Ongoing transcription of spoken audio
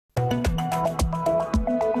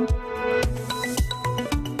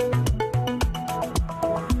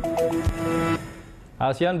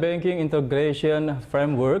ASEAN Banking Integration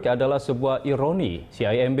Framework adalah sebuah ironi.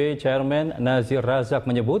 CIMB Chairman Nazir Razak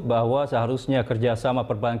menyebut bahwa seharusnya kerjasama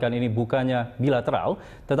perbankan ini bukannya bilateral,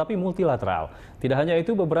 tetapi multilateral. Tidak hanya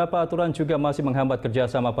itu, beberapa aturan juga masih menghambat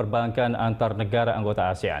kerjasama perbankan antar negara anggota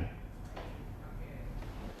ASEAN.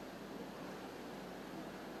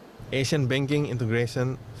 ASEAN Banking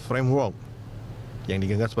Integration Framework yang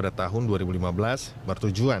digagas pada tahun 2015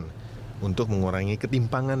 bertujuan untuk mengurangi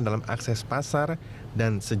ketimpangan dalam akses pasar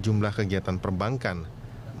dan sejumlah kegiatan perbankan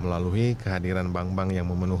melalui kehadiran bank-bank yang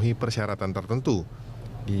memenuhi persyaratan tertentu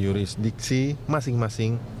di yurisdiksi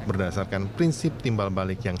masing-masing berdasarkan prinsip timbal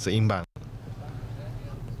balik yang seimbang.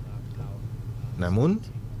 Namun,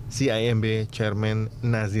 CIMB Chairman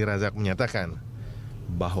Nazir Razak menyatakan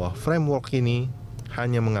bahwa framework ini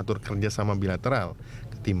hanya mengatur kerjasama bilateral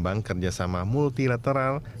ketimbang kerjasama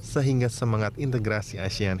multilateral sehingga semangat integrasi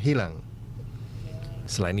ASEAN hilang.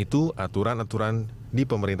 Selain itu, aturan-aturan di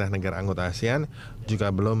pemerintah negara anggota ASEAN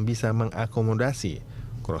juga belum bisa mengakomodasi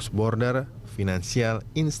cross-border financial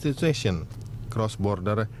institution,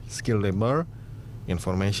 cross-border skill labor,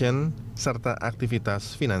 information, serta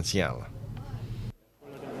aktivitas finansial.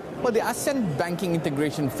 Well, the ASEAN Banking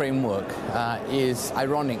Integration Framework is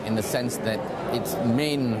ironic in the sense that its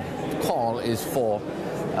main call is for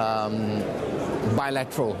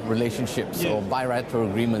bilateral relationships or bilateral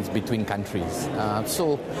agreements between countries.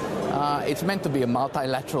 So it's meant to be a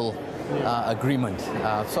multilateral agreement.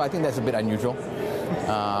 So I think that's a bit unusual.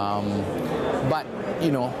 But, you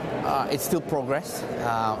know, it's still progress.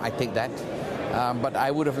 I take that. But I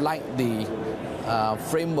would have liked the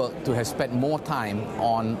framework to have spent more time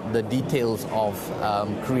on the details of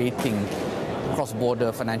creating cross-border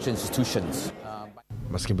financial institutions.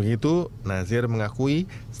 Meski begitu, Nazir mengakui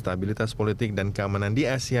stabilitas politik dan keamanan di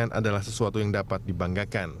ASEAN adalah sesuatu yang dapat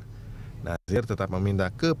dibanggakan. Nazir tetap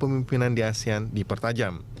meminta kepemimpinan di ASEAN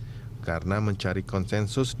dipertajam, karena mencari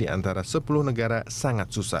konsensus di antara 10 negara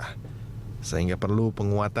sangat susah, sehingga perlu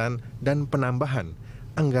penguatan dan penambahan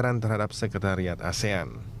anggaran terhadap Sekretariat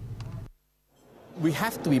ASEAN. We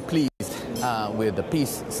have to be pleased with the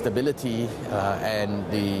peace, stability, and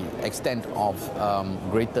the extent of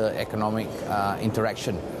greater economic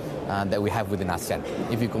interaction that we have within ASEAN.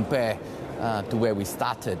 If you compare to where we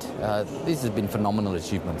started, this has been phenomenal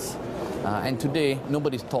achievements. And today,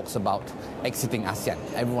 nobody talks about exiting ASEAN.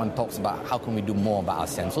 Everyone talks about how can we do more about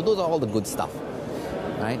ASEAN. So those are all the good stuff,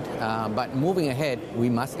 right? But moving ahead,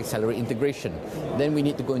 we must accelerate integration. Then we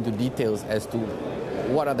need to go into details as to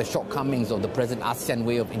what are the shortcomings of the present ASEAN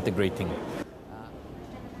way of integrating.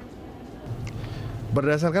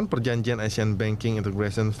 Berdasarkan perjanjian ASEAN Banking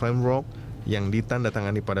Integration Framework yang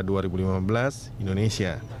ditandatangani pada 2015,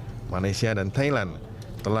 Indonesia, Malaysia, dan Thailand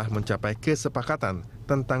telah mencapai kesepakatan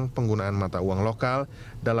tentang penggunaan mata uang lokal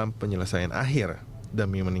dalam penyelesaian akhir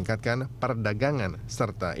demi meningkatkan perdagangan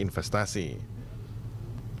serta investasi.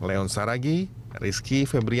 Leon Saragi, Rizky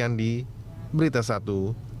Febriandi,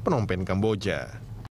 BeritaSatu, Phnom Penh, Kamboja.